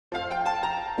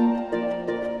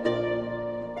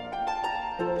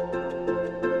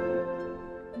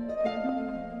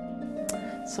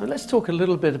So let's talk a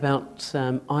little bit about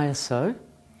ISO,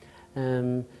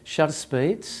 shutter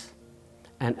speeds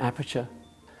and aperture.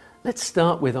 Let's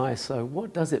start with ISO.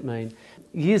 What does it mean?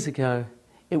 Years ago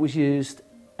it was used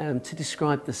to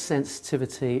describe the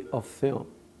sensitivity of film,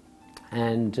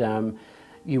 and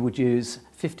you would use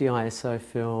 50 ISO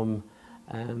film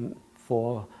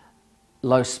for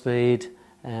low speed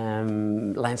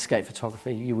landscape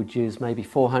photography. You would use maybe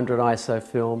 400 ISO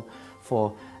film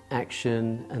for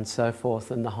action and so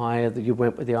forth, and the higher that you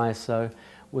went with the ISO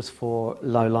was for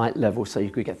low light level, so you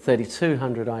could get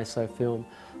 3200 ISO film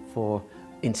for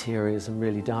interiors and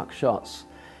really dark shots.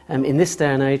 In this day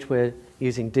and age we're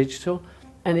using digital,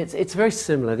 and it's very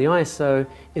similar. The ISO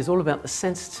is all about the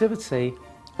sensitivity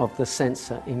of the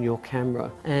sensor in your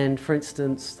camera, and for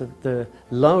instance the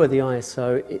lower the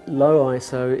ISO, low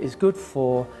ISO is good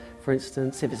for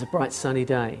instance if it's a bright sunny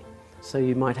day. So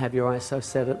you might have your ISO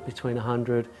set at between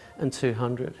 100 and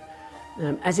 200.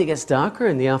 As it gets darker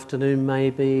in the afternoon,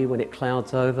 maybe when it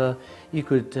clouds over, you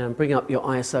could bring up your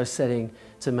ISO setting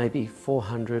to maybe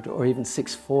 400 or even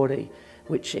 640,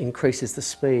 which increases the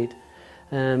speed.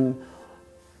 When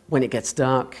it gets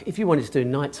dark, if you wanted to do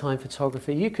nighttime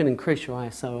photography, you can increase your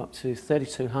ISO up to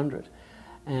 3200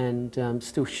 and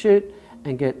still shoot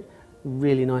and get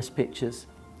really nice pictures.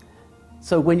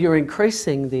 So when you're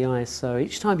increasing the ISO,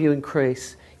 each time you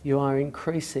increase, you are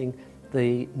increasing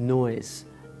the noise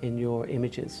in your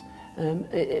images.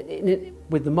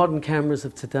 With the modern cameras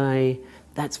of today,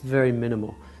 that's very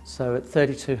minimal. So at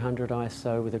 3200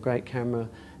 ISO with a great camera,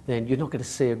 then you're not going to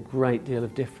see a great deal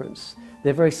of difference.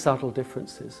 They're very subtle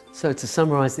differences. So to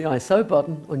summarize the ISO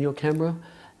button on your camera,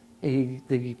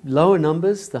 the lower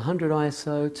numbers, the 100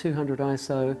 ISO, 200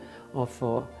 ISO, are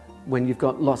for when you've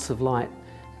got lots of light.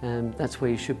 That's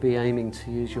where you should be aiming to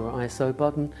use your ISO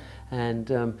button, and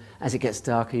as it gets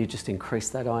darker you just increase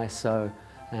that ISO,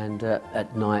 and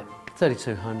at night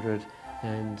 3200,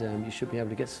 and you should be able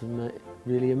to get some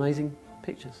really amazing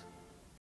pictures.